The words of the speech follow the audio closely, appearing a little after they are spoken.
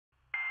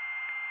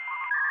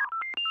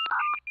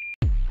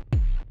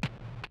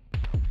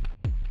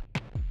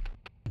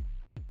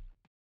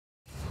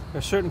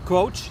a certain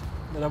quote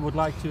that I would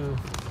like to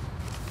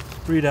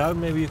read out.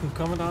 Maybe you can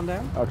comment on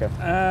that. Okay.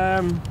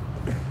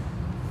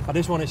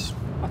 This one is,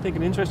 I think,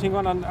 an interesting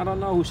one. I don't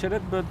know who said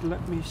it, but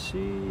let me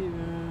see.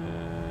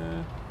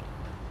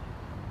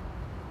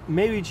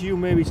 Maybe it's you,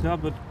 maybe it's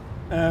not, but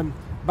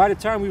by the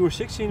time we were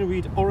 16,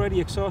 we'd already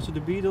exhausted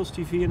the Beatles,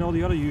 TV, and all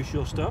the other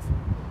usual stuff.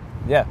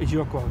 Yeah. It's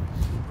your quote.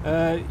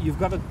 You've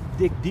got to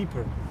dig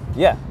deeper.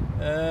 Yeah.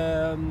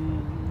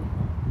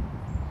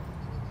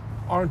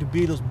 Aren't the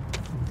Beatles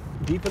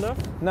deep enough?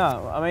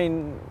 No, I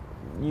mean,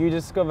 you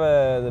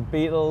discover the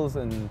Beatles,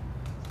 and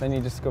then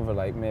you discover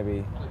like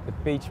maybe the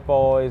Beach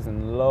Boys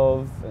and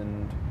Love,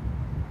 and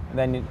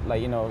then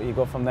you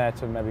go from there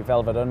to maybe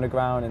Velvet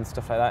Underground and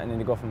stuff like that, and then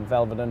you go from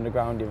Velvet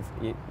Underground,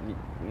 you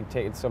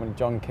take it to so many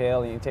John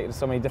Cale, and you take it to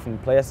so many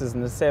different places,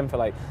 and the same for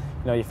like,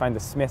 you find the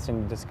Smiths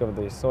and you discover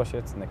the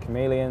Associates and the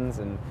Chameleons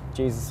and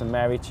Jesus and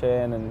Mary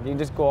Chain, and you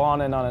just go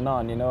on and on and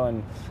on,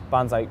 and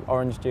bands like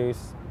Orange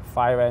Juice,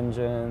 Fire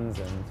Engines,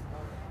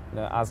 and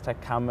Aztec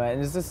Camera,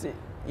 and it's just,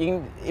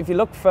 if you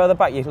look further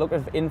back, you look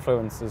at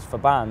influences for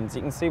bands,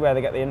 you can see where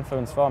they get the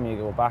influence from. You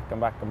go back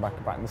and back and back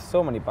and back, and there's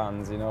so many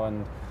bands,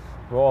 and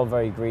we're all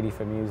very greedy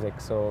for music,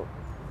 so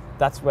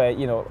that's where,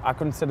 I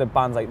consider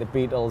bands like the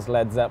Beatles,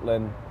 Led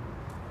Zeppelin,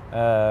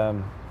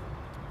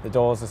 the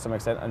Doors to some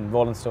extent, and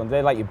Rolling Stones,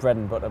 they're like your bread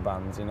and butter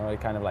bands, You're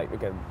kind of like,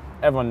 okay,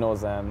 everyone knows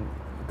them,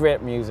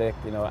 great music,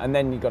 and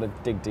then you got to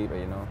dig deeper,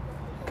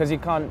 because you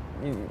can't,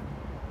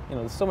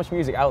 there's so much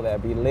music out there,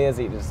 be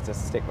lazy just to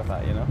stick with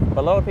that,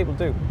 But a lot of people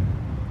do,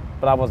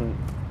 but I wasn't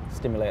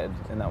stimulated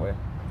in that way.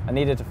 I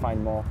needed to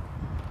find more.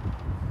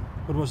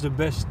 What was the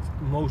best,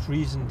 most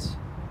recent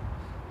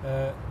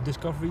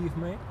discovery you've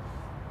made?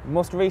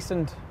 Most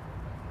recent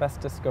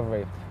best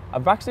discovery.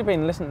 I've actually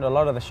been listening to a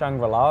lot of the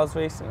Shangri-Las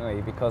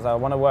recently because I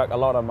want to work a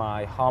lot on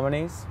my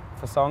harmonies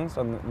for songs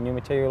on the new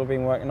material I've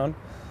been working on.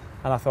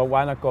 And I thought,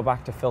 why not go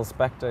back to Phil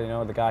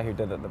Spector, the guy who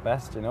did it the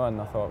best, and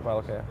I thought, well,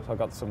 okay, so I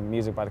got some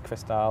music by the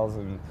Crystals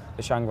and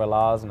the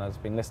Shangri-Las, and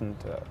I've been listening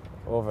to it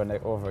over and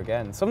over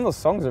again. Some of those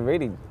songs are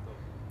really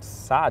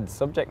sad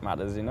subject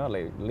matters,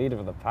 like leader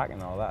of the pack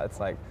and all that. It's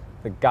like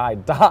the guy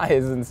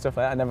dies and stuff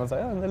like that, and everyone's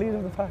like, oh, I'm the leader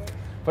of the pack.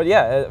 But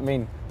yeah, I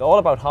mean, they're all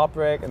about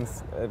heartbreak, and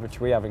which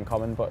we have in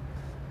common, but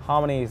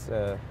harmonies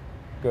are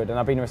good, and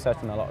I've been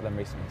researching a lot of them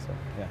recently, so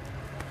yeah.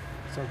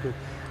 Sounds good.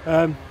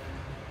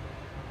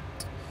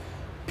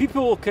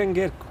 People can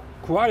get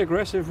quite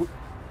aggressive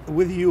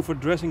with you for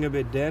dressing a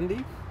bit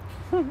dandy,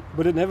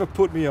 but it never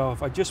put me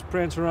off. I just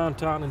prance around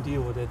town and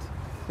deal with it.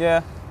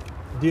 Yeah.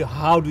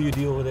 How do you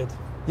deal with it?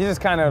 You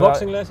just kind of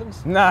boxing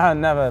lessons? Nah,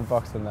 never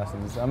boxing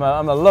lessons. I'm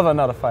a lover,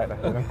 not a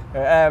fighter.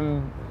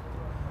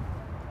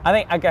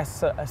 I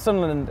guess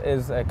Sunderland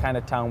is a kind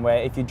of town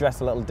where if you dress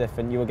a little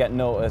different, you will get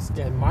noticed.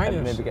 Yeah, miners.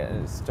 And maybe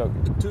get stuck.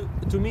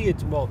 To me,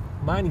 it's,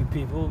 mining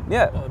people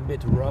yeah. are a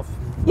bit rough.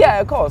 Yeah,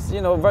 of course.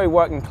 Very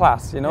working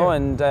class. Yeah.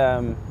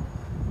 And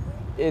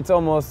it's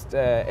almost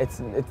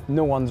it's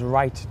no one's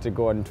right to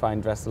go and try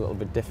and dress a little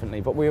bit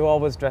differently. But we've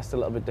always dressed a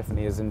little bit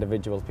differently as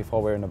individuals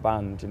before we were in a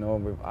band.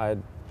 I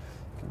had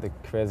the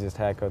craziest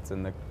haircuts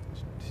and the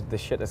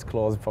shittest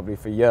clothes probably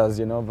for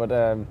years.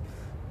 But.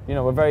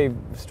 We're very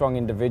strong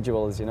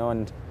individuals,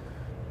 and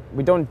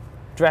we don't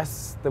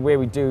dress the way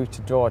we do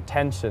to draw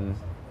attention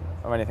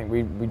or anything.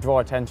 We draw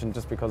attention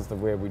just because of the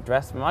way we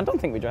dress. I don't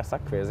think we dress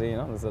that crazy,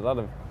 There's a lot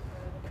of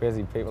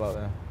crazy people out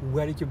there.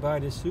 Where did you buy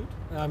this suit?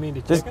 I mean,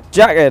 the jacket? This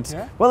jacket?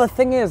 Yeah? Well, the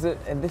thing is,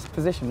 in this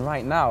position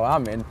right now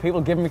I'm in,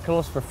 people give me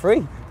clothes for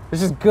free.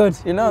 This is good,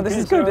 This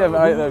is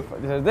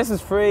good. This is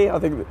free. I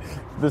think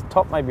the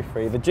top might be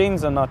free. The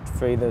jeans are not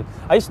free.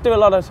 I used to do a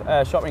lot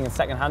of shopping in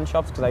second-hand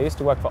shops because I used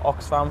to work for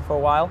Oxfam for a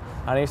while,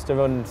 and I used to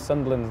run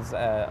Sunderland's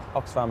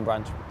Oxfam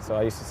branch. So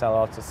I used to sell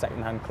lots of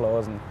second-hand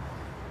clothes and,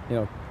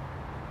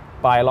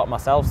 buy a lot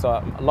myself. So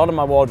a lot of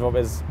my wardrobe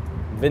is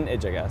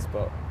vintage, I guess.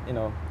 But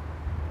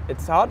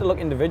it's hard to look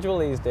individual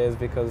these days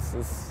because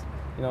it's.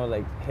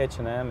 Like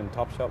H&M and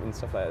Topshop and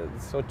stuff like that.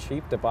 It's so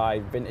cheap to buy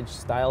vintage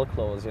style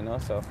clothes,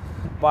 So,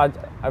 but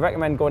I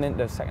recommend going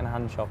into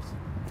second-hand shops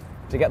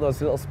to get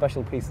those little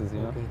special pieces,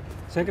 Okay.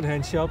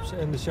 Second-hand shops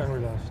and the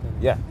Shangri-Las.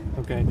 Yeah.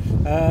 Okay.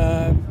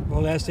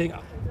 Last thing,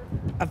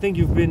 I think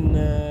you've been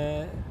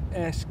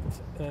asked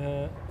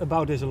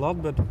about this a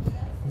lot, but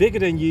bigger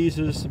than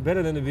Jesus,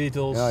 better than the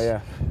Beatles. Oh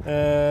yeah.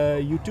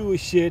 U2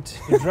 is shit.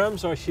 The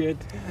drums are shit.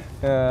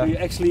 Do you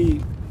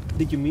actually?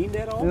 Did you mean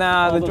that all?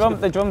 Nah,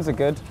 the drums are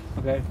good.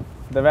 Okay.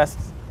 The rest,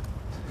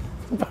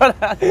 but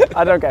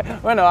I don't care.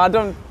 Well, no,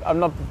 I'm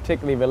not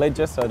particularly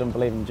religious, so I don't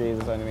believe in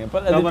Jesus or anything.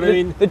 But, no, but I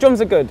mean, the drums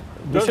are good.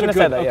 You shouldn't have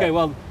said that. Okay, yeah.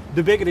 well,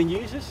 the bigger than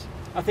Jesus.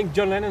 I think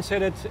John Lennon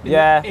said it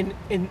in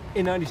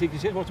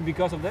 1966. Was it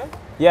because of that?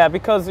 Yeah,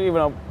 because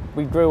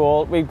we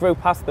grew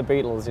past the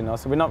Beatles,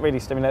 so we're not really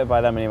stimulated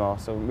by them anymore.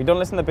 So we don't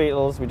listen to the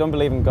Beatles. We don't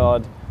believe in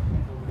God,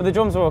 but the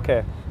drums are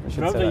okay.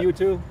 Drums are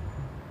U2.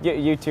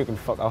 You two can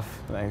fuck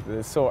off.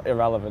 They're so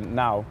irrelevant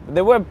now.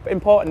 They were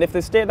important. If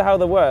they stayed how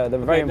they were, they're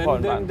very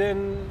important.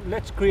 Then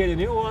let's create a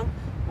new one.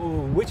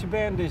 Which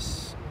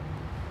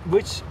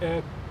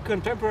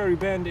contemporary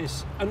band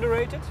is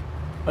underrated?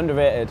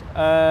 Underrated.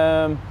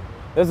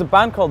 There's a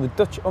band called the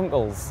Dutch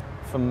Uncles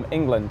from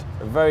England.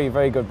 A very,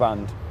 very good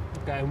band.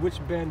 Okay, and which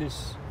band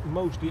is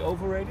mostly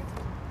overrated?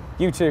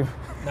 U2.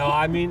 No,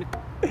 I mean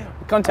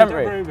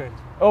Contemporary. band.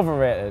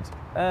 Overrated.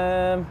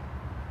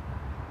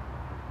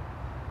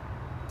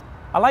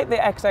 I like the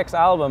XX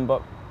album,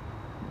 but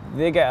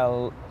they get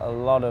a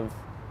lot of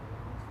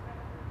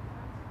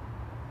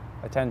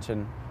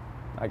attention,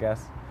 I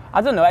guess.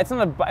 I don't know. It's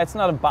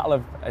not a battle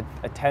of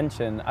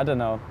attention. I don't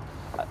know.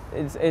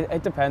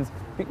 It depends.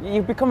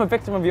 You become a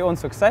victim of your own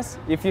success.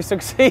 If you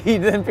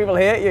succeed, then people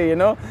hate you. You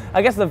know.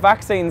 I guess the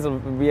vaccines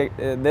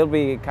they'll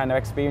be kind of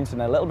experiencing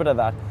a little bit of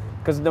that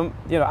because I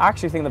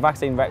actually think the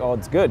vaccine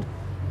record's good,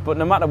 but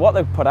no matter what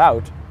they put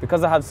out,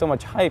 because they had so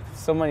much hype,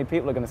 so many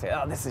people are going to say,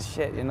 "Oh, this is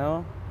shit," you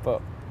know.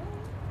 But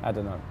I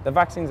don't know. The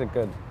vaccines are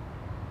good,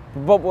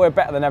 but we're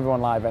better than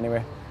everyone live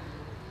anyway.